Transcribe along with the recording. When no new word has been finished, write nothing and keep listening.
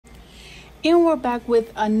And we're back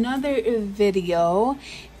with another video.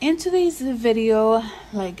 In today's video,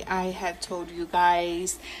 like I had told you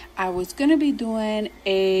guys, I was gonna be doing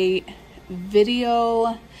a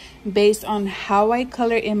video based on how I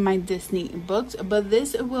color in my Disney books, but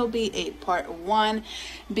this will be a part one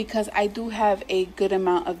because I do have a good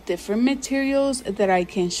amount of different materials that I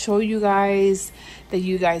can show you guys, that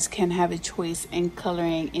you guys can have a choice in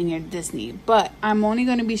coloring in your Disney. But I'm only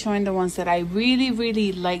going to be showing the ones that I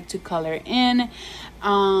really like to color in.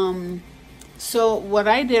 So what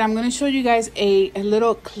I did, I'm going to show you guys a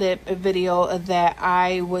little clip, a video that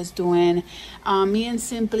I was doing. Me and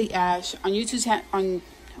Simply Ash on YouTube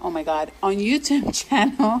on YouTube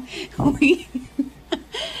channel,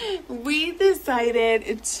 we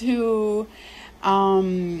decided to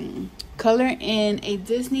color in a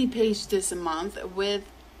Disney page this month with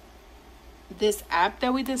this app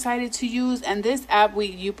that we decided to use. And this app,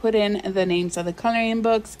 you put in the names of the coloring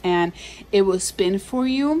books and it will spin for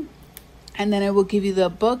you, and then it will give you the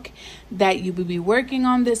book that you will be working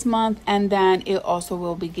on this month, and then it also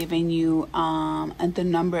will be giving you the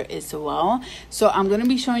number as well. So I'm going to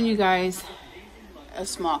be showing you guys a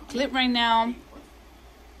small clip right now.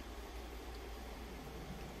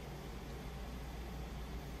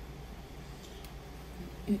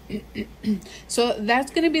 So that's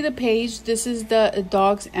going to be the page. This is the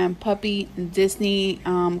dogs and puppy Disney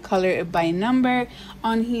color by number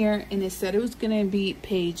on here, and it said it was going to be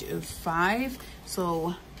page 5.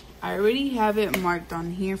 So I already have it marked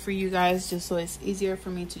on here for you guys, just so it's easier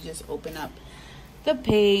for me to just open up the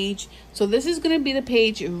page. So this is going to be the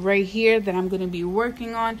page right here that I'm going to be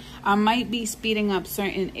working on. I might be speeding up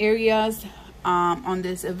certain areas on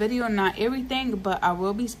this video, not everything, but I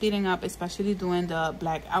will be speeding up, especially doing the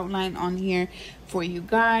black outline on here for you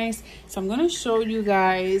guys. So I'm going to show you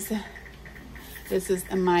guys, this is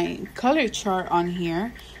my color chart on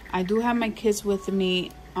here. I do have my kids with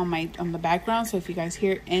me on the background, so if you guys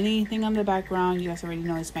hear anything on the background, you guys already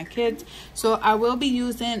know it's my kids. So I will be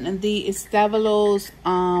using the stabilos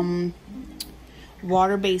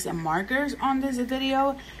water-based markers on this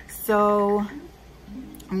video. So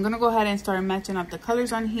I'm gonna go ahead and start matching up the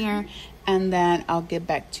colors on here, and then I'll get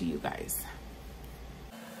back to you guys.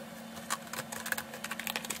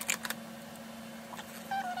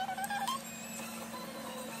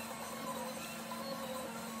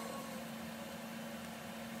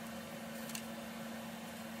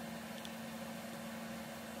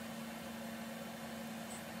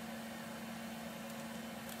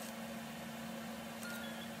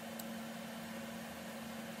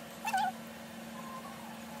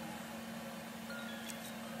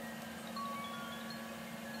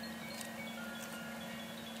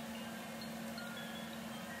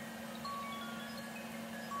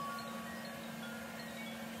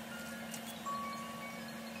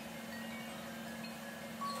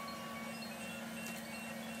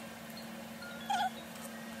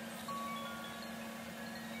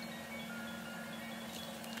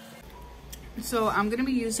 So I'm going to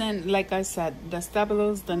be using, like I said, the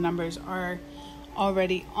stabilos. The numbers are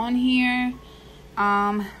already on here.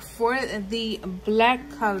 For the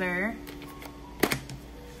black color,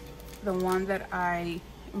 the one that I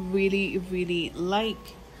really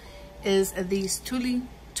like is these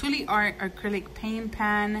tooli art acrylic paint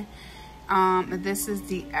pen. This is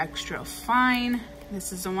the extra fine.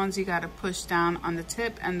 This is the ones you got to push down on the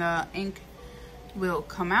tip and the ink will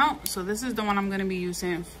come out. So this is the one I'm going to be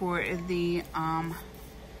using for the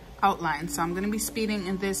outline. So I'm going to be speeding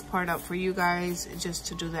in this part up for you guys just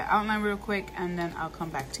to do the outline real quick, and then I'll come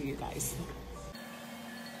back to you guys.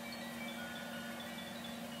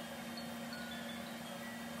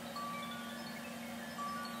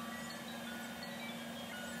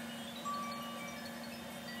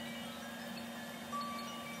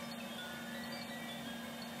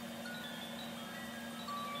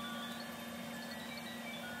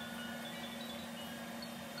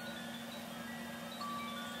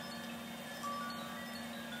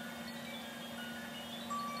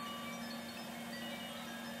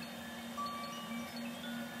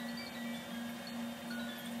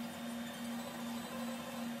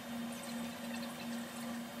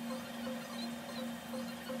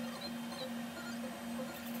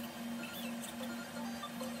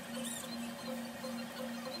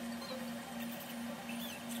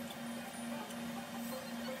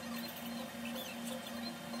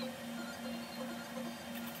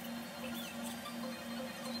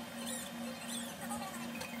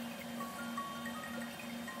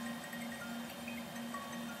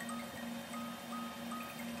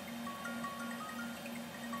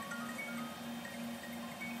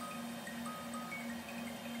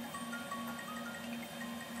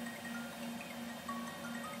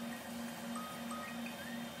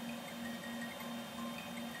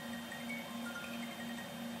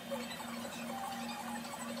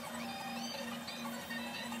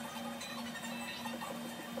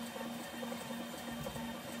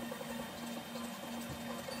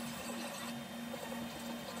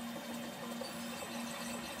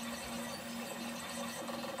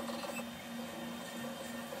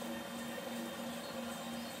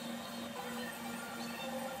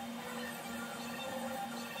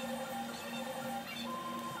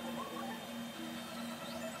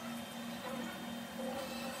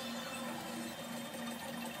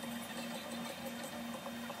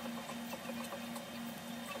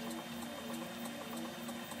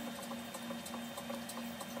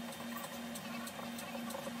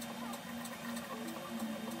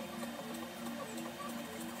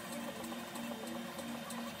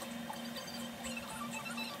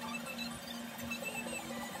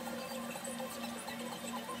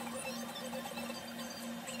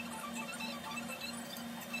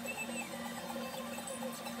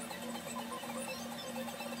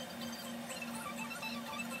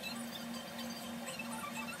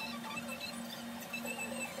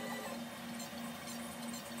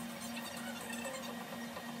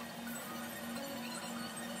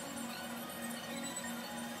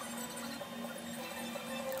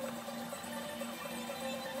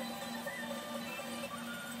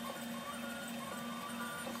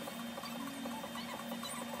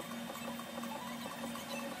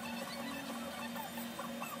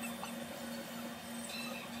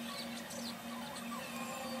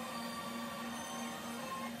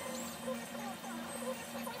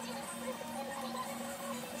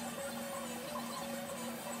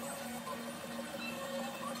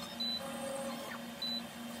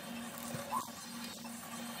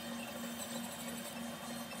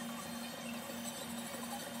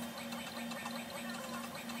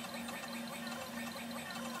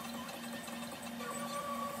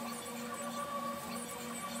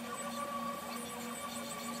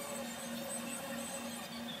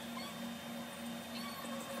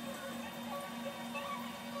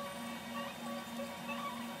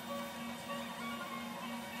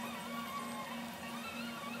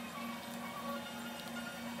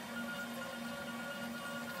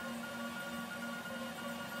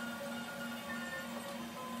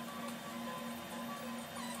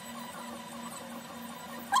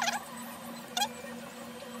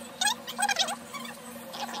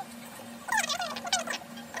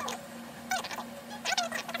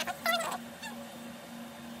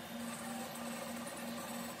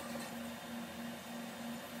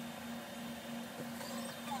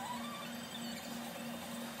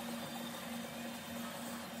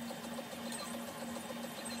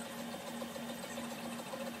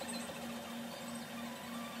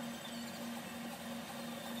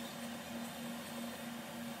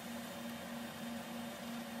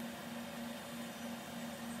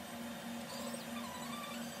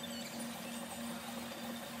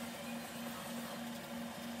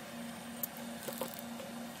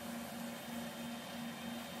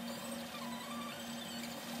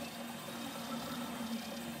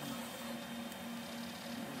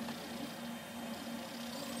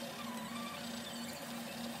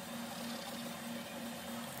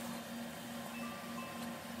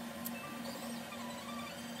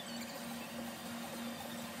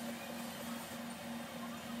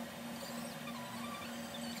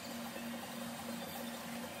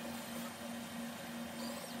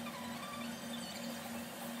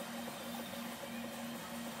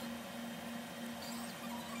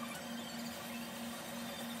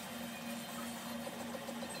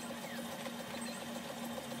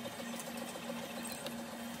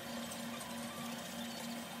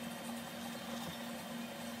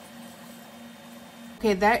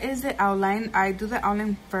 Okay, that is the outline. I do the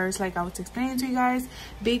outline first, like I was explaining to you guys,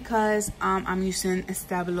 because I'm using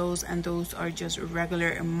stabilos, and those are just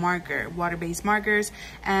regular marker, water-based markers.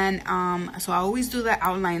 And so I always do the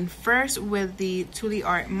outline first with the tooli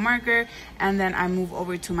art marker, and then I move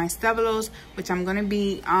over to my stabilos, which I'm gonna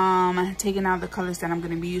be taking out the colors that I'm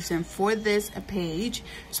gonna be using for this page.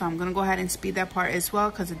 So I'm gonna go ahead and speed that part as well,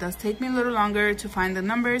 because it does take me a little longer to find the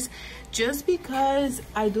numbers, just because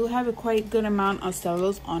I do have a quite good amount of stabilos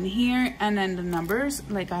on here. And then the numbers,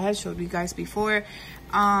 like I had showed you guys before,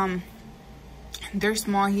 they're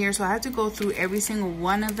small here, so I have to go through every single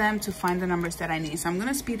one of them to find the numbers that I need. So I'm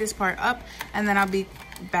gonna speed this part up, and then I'll be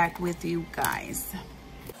back with you guys.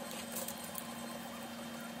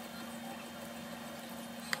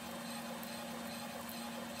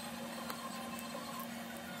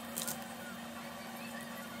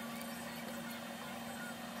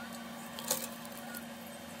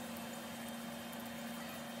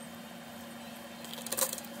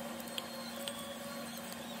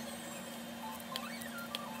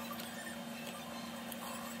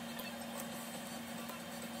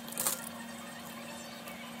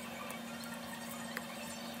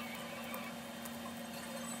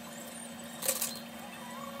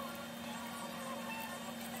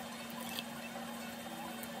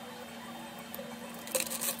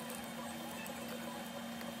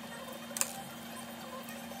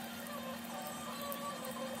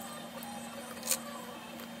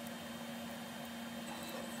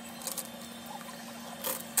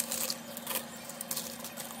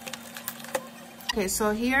 Okay,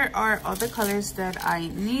 so here are all the colors that I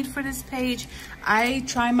need for this page. I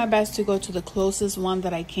try my best to go to the closest one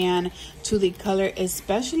that I can to the color,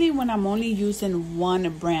 especially when I'm only using one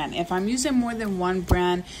brand. If I'm using more than one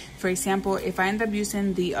brand, for example, if I end up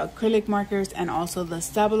using the acrylic markers and also the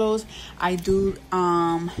stabilos, I do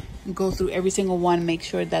go through every single one, make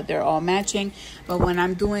sure that they're all matching. But when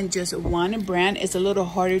I'm doing just one brand, it's a little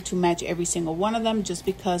harder to match every single one of them, just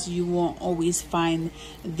because you won't always find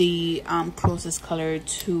the closest color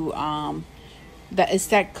to that is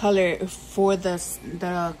that color for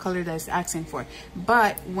the color that's asking for.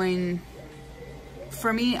 But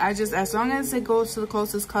for me, I just, as long as it goes to the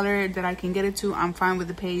closest color that I can get it to, I'm fine with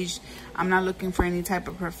the page. I'm not looking for any type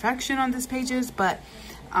of perfection on these pages. But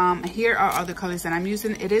here are all the colors that I'm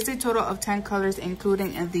using. It is a total of 10 colors,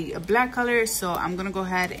 including the black color. So I'm gonna go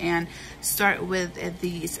ahead and start with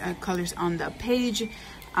these colors on the page.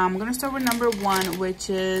 I'm gonna start with number 1, which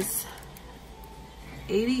is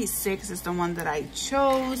 86 is the one that I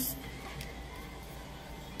chose.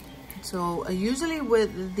 So usually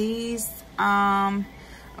with these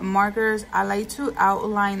markers, I like to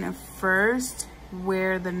outline first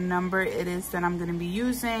where the number it is that I'm going to be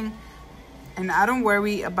using, and I don't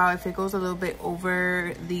worry about if it goes a little bit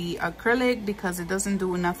over the acrylic, because it doesn't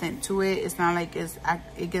do nothing to it. It's not like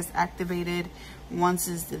it gets activated once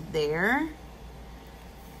it's there.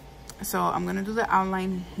 So I'm going to do the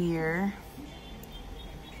outline here.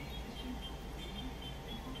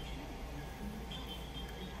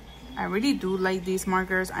 I really do like these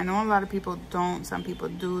markers. I know a lot of people don't. Some people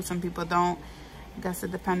do, some people don't. I guess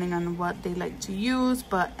it depending on what they like to use.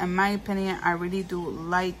 But in my opinion, I really do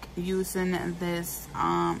like using this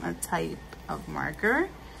type of marker.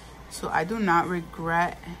 So I do not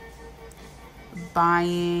regret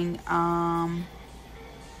buying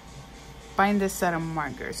this set of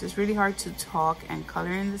markers. It's really hard to talk and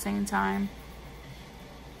color in the same time.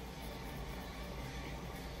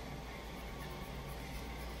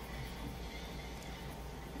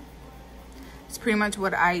 Pretty much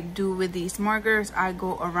what I do with these markers. I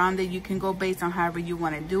go around it. You can go based on however you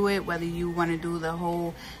want to do it, whether you want to do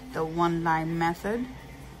the one line method.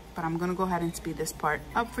 But I'm gonna go ahead and speed this part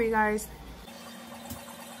up for you guys.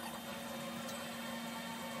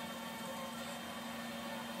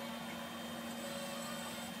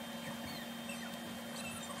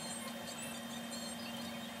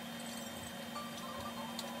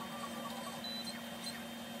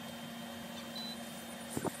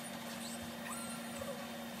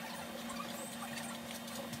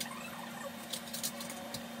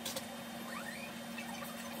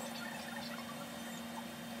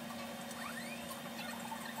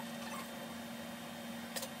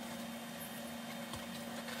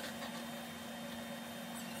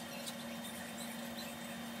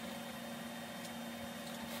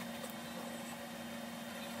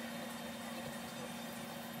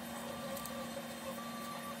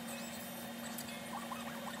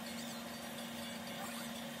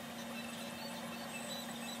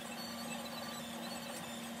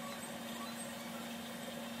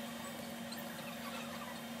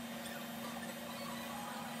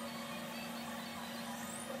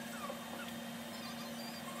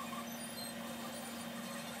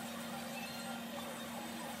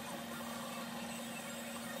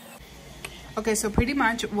 Okay, so pretty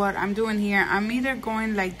much what I'm doing here, I'm either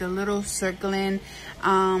going like the little circling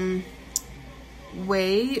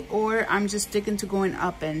way, or I'm just sticking to going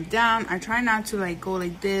up and down. I try not to like go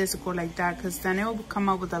like this or go like that, because then it will come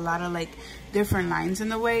up with a lot of like different lines in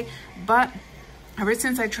the way. But ever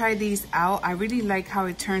since I tried these out, I really like how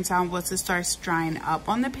it turns out once it starts drying up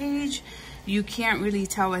on the page. You can't really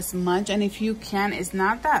tell as much, and if you can, it's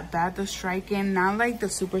not that bad, the striking, not like the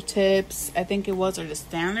super tips, I think it was, or the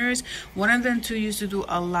Stanlers. One of them too used to do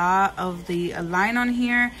a lot of the line on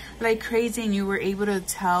here like crazy, and you were able to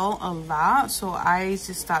tell a lot, so I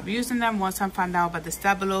just stopped using them. Once I found out about the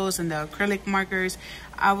stabilos and the acrylic markers,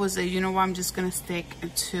 I was like, you know what, I'm just gonna stick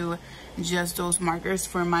to just those markers.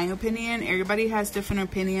 For my opinion, everybody has different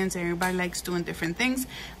opinions, everybody likes doing different things,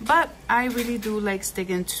 but I really do like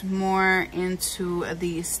sticking to more into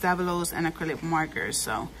the stabilos and acrylic markers.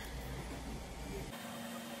 So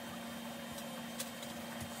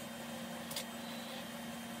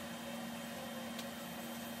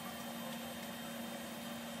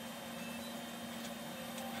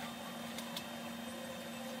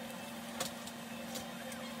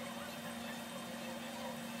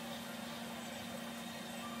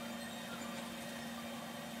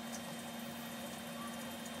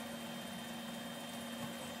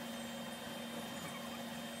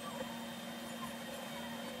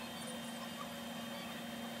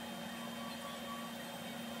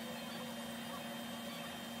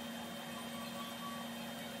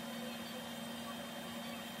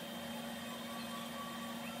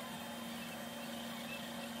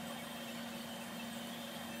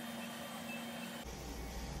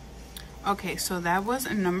okay, so that was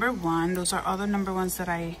a number one. Those are all the number ones that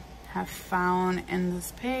I have found in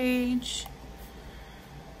this page.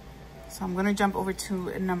 So I'm gonna jump over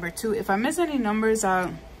to number two. If I miss any numbers,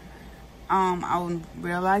 I'll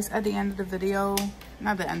realize at the end of the video,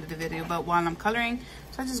 not the end of the video, but while I'm coloring.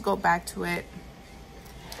 So I just go back to it.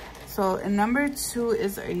 So in number two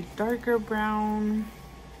is a darker brown.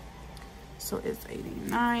 So it's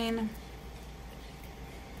 89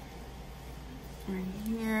 right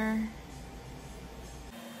here.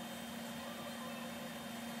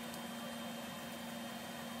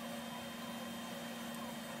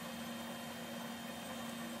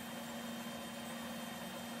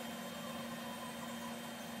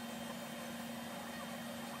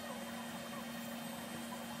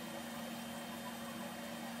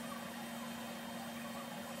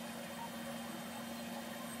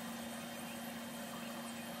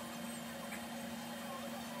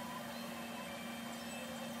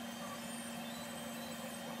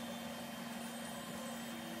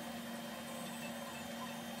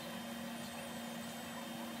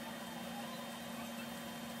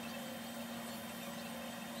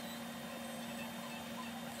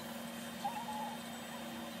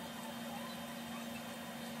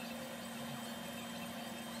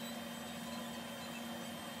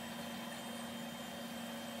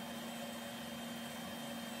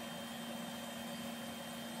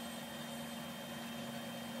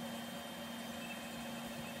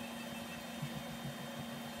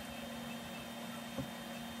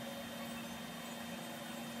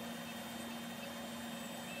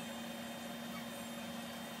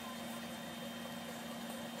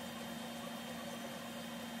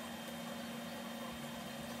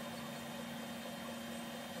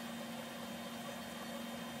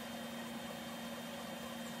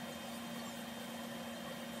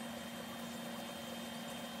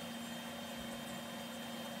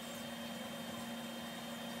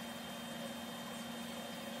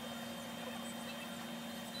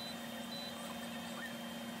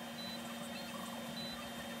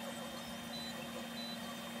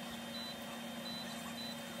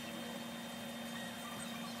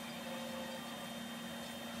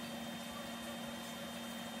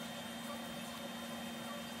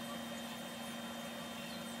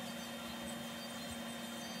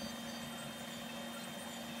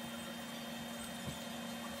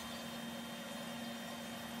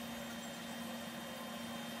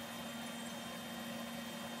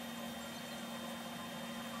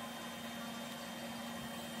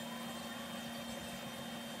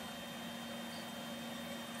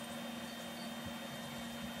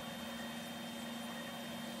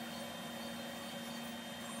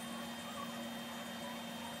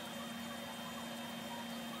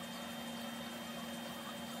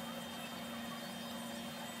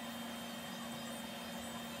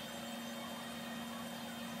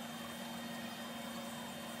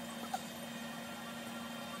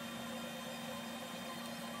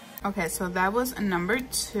 Okay, so that was a number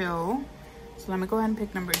two. So let me go ahead and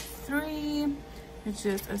pick number three, which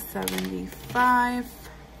is a 75.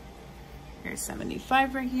 Here's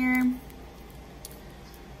 75 right here.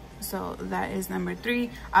 So that is number 3.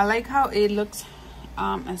 I like how it looks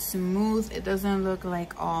smooth. It doesn't look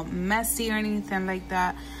like all messy or anything like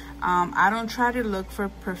that. I don't try to look for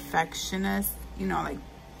perfectionist, you know, like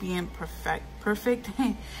being perfect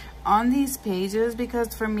on these pages,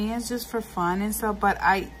 because for me it's just for fun and stuff, but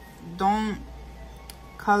I don't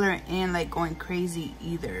color in like going crazy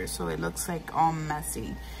either, so it looks like all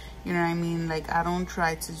messy, you know what I mean? Like I don't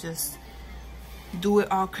try to just do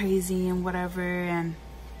it all crazy and whatever and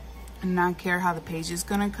not care how the page is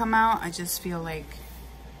gonna come out. I just feel like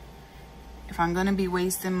if I'm gonna be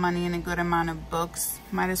wasting money in a good amount of books,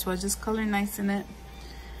 might as well just color nice in it.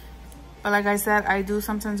 But like I said, I do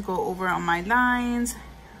sometimes go over on my lines.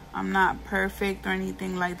 I'm not perfect or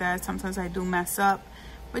anything like that. Sometimes I do mess up,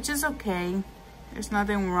 which is okay. There's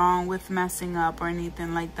nothing wrong with messing up or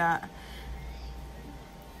anything like that.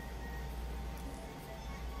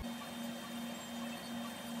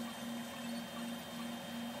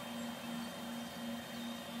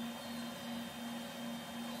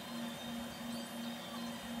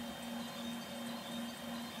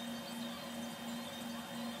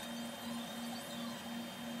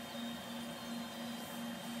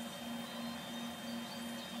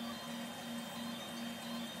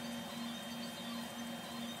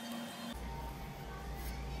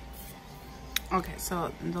 Okay,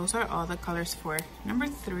 so those are all the colors for number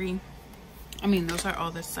 3. I mean, those are all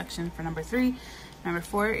the section for number 3. Number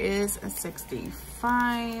 4 is a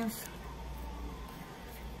 65.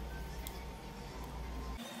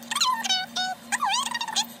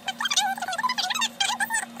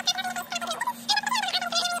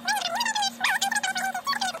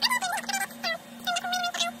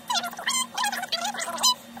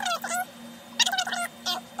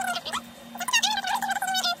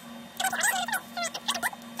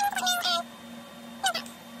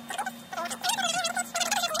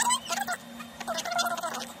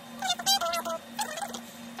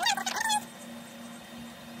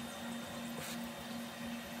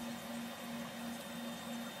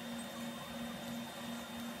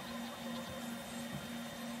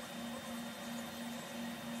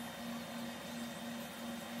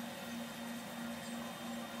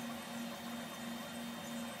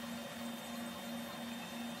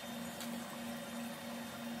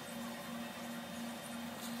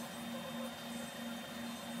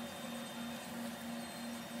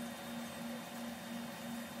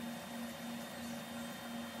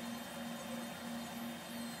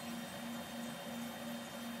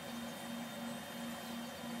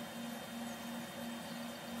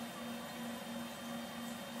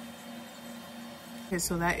 Okay,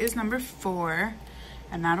 so that is number 4,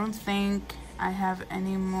 and I don't think I have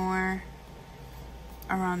any more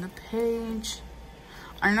around the page.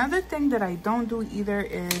 Another thing that I don't do either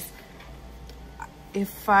is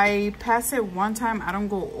if I pass it one time, I don't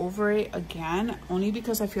go over it again, only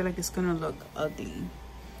because I feel like it's gonna look ugly,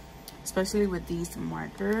 especially with these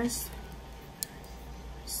markers.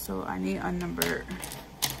 So I need a number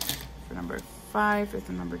for number 5 is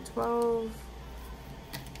the number 12.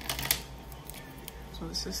 So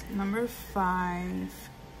this is number 5.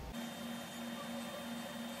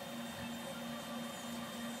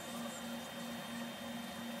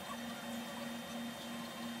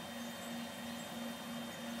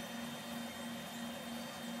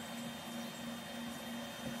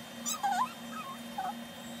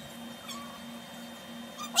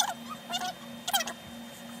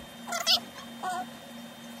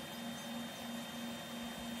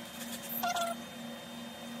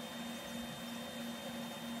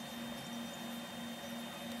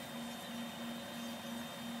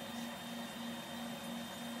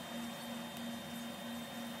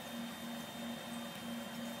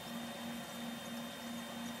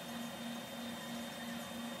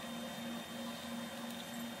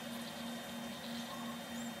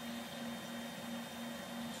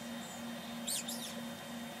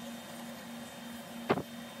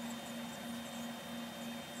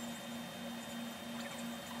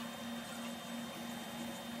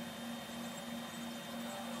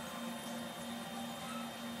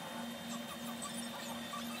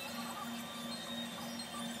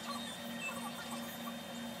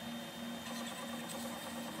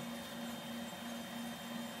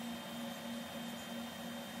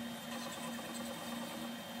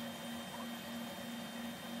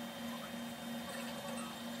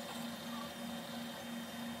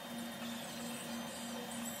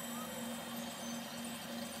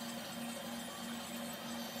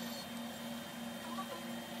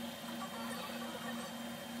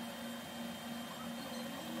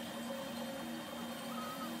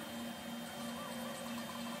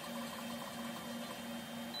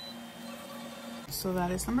 So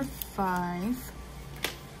that is number 5.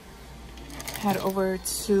 Head over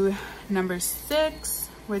to number 6,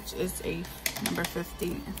 which is a number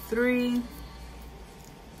 53.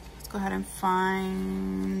 Let's go ahead and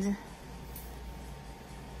find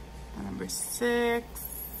number 6.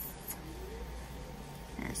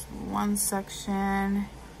 Here's one section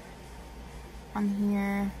on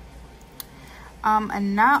here.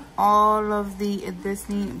 And not all of the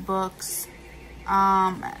Disney books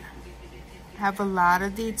have a lot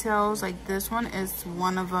of details. Like this one is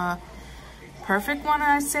one of a perfect one,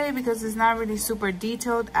 I say, because it's not really super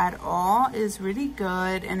detailed at all. It's really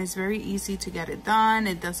good and it's very easy to get it done.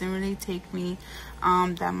 It doesn't really take me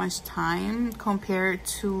that much time compared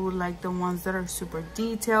to like the ones that are super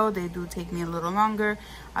detailed. They do take me a little longer.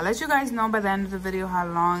 I'll let you guys know by the end of the video how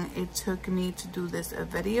long it took me to do this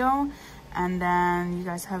video, and then you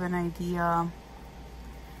guys have an idea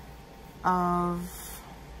of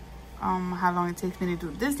how long it takes me to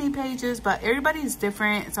do Disney pages. But everybody is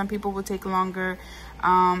different. Some people will take longer.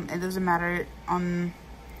 It doesn't matter on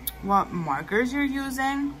what markers you're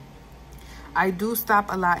using. I do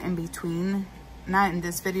stop a lot in between, not in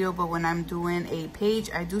this video, but when I'm doing a page,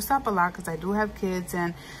 I do stop a lot because I do have kids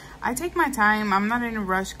and I take my time. I'm not in a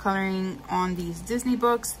rush coloring on these Disney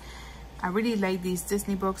books. I really like these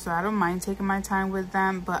Disney books, so I don't mind taking my time with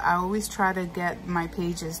them, but I always try to get my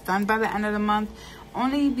pages done by the end of the month,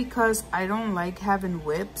 only because I don't like having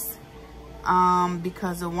whips.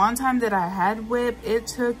 Because the one time that I had whip, it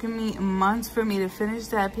took me months for me to finish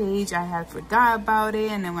that page. I had forgot about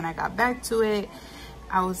it, and then when I got back to it,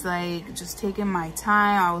 I was like just taking my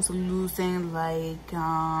time. I was losing like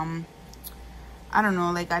I don't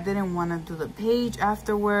know, like I didn't want to do the page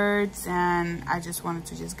afterwards, and I just wanted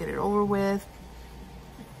to just get it over with.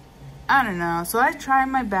 I don't know. So I tried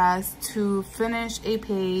my best to finish a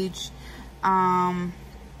page by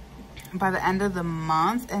the end of the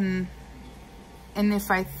month, and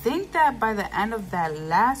if I think that by the end of that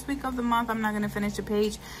last week of the month I'm not going to finish a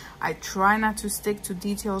page, I try not to stick to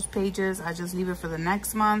details pages. I just leave it for the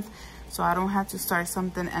next month so I don't have to start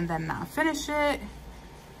something and then not finish it.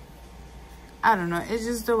 I don't know, it's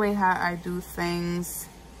just the way how I do things.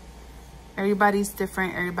 Everybody's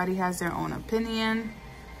different, everybody has their own opinion.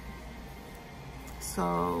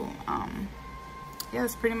 So yeah,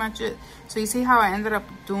 that's pretty much it. So you see how I ended up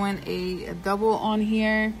doing a double on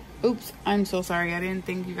here. Oops, I'm so sorry. I didn't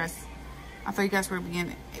think you guys, I thought you guys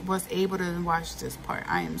was able to watch this part.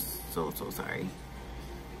 I am so sorry.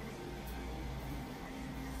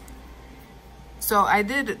 So I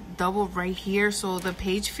did double right here, so the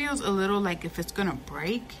page feels a little like if it's gonna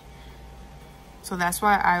break. So that's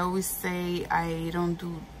why I always say I don't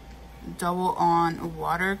do double on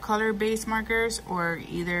watercolor based markers or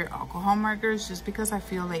either alcohol markers, just because I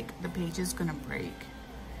feel like the page is gonna break.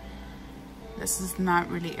 This is not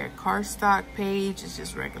really a cardstock page, it's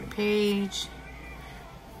just regular page.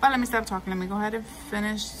 But let me stop talking, let me go ahead and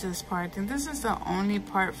finish this part. I think this is the only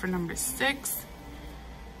part for number 6.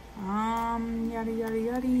 Yada.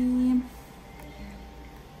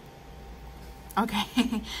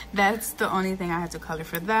 Okay, that's the only thing I had to color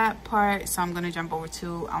for that part. So I'm gonna jump over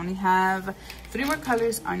to, I only have 3 more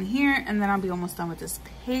colors on here, and then I'll be almost done with this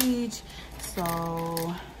page.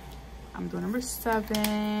 So I'm doing number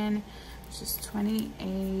 7, which is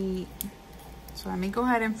 28. So let me go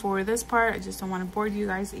ahead and for this part, I just don't want to bore you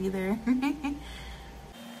guys either.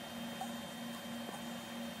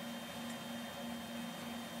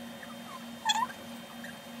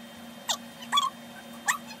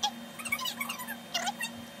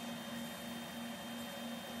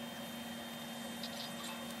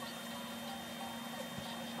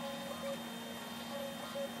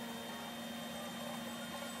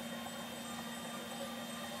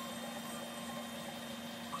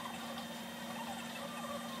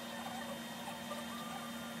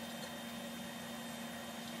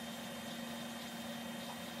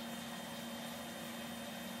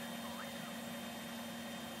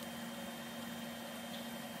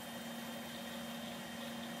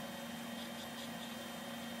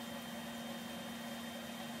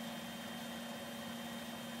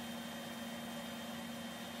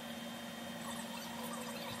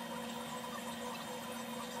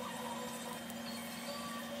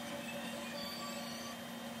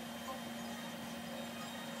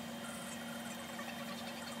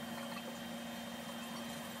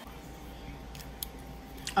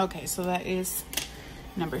 Okay, so that is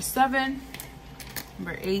number 7.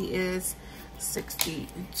 Number 8 is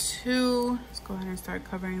 62. Let's go ahead and start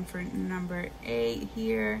covering for number 8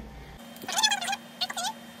 here.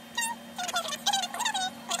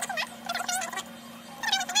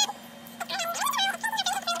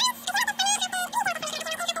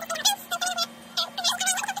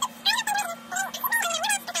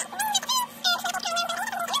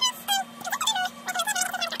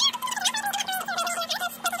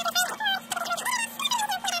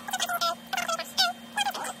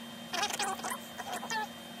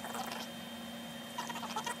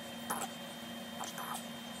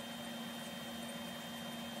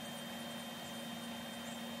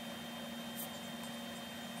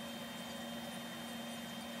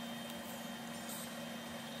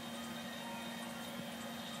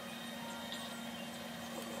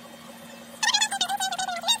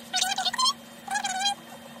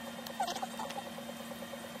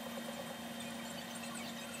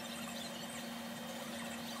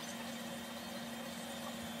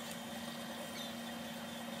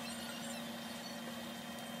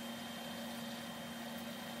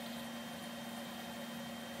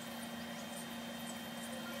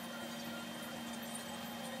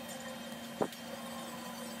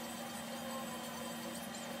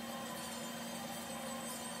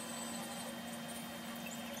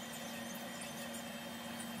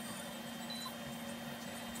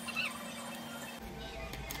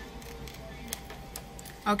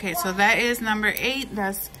 Okay, so that is number 8.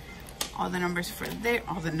 That's all the numbers for there.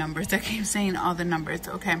 All the numbers. I keep saying all the numbers.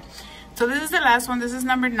 Okay. So this is the last one. This is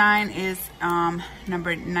number 9. Is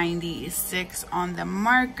number 96 on the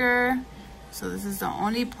marker. So this is the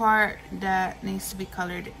only part that needs to be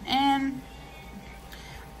colored in.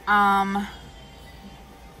 I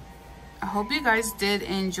hope you guys did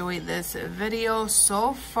enjoy this video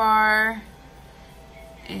so far.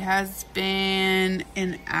 It has been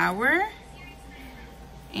an hour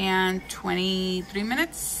and 23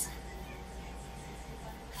 minutes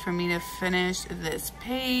for me to finish this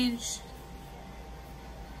page.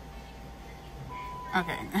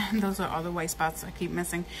 Okay, those are all the white spots I keep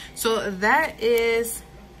missing. So that is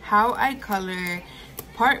how I color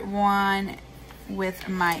part 1 with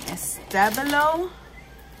my stabilo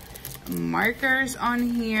markers on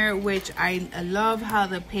here, which I love how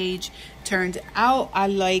the page turned out. I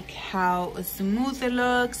like how smooth it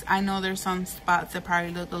looks. I know there's some spots that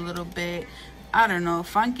probably look a little bit, I don't know,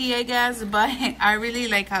 funky, I guess, but I really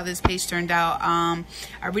like how this page turned out.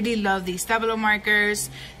 I really love these stabilo markers.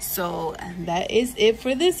 So that is it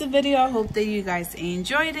for this video. I hope that you guys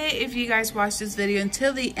enjoyed it. If you guys watched this video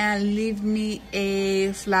until the end, leave me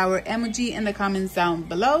a flower emoji in the comments down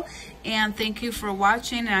below. And thank you for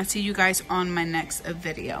watching, and I'll see you guys on my next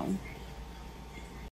video.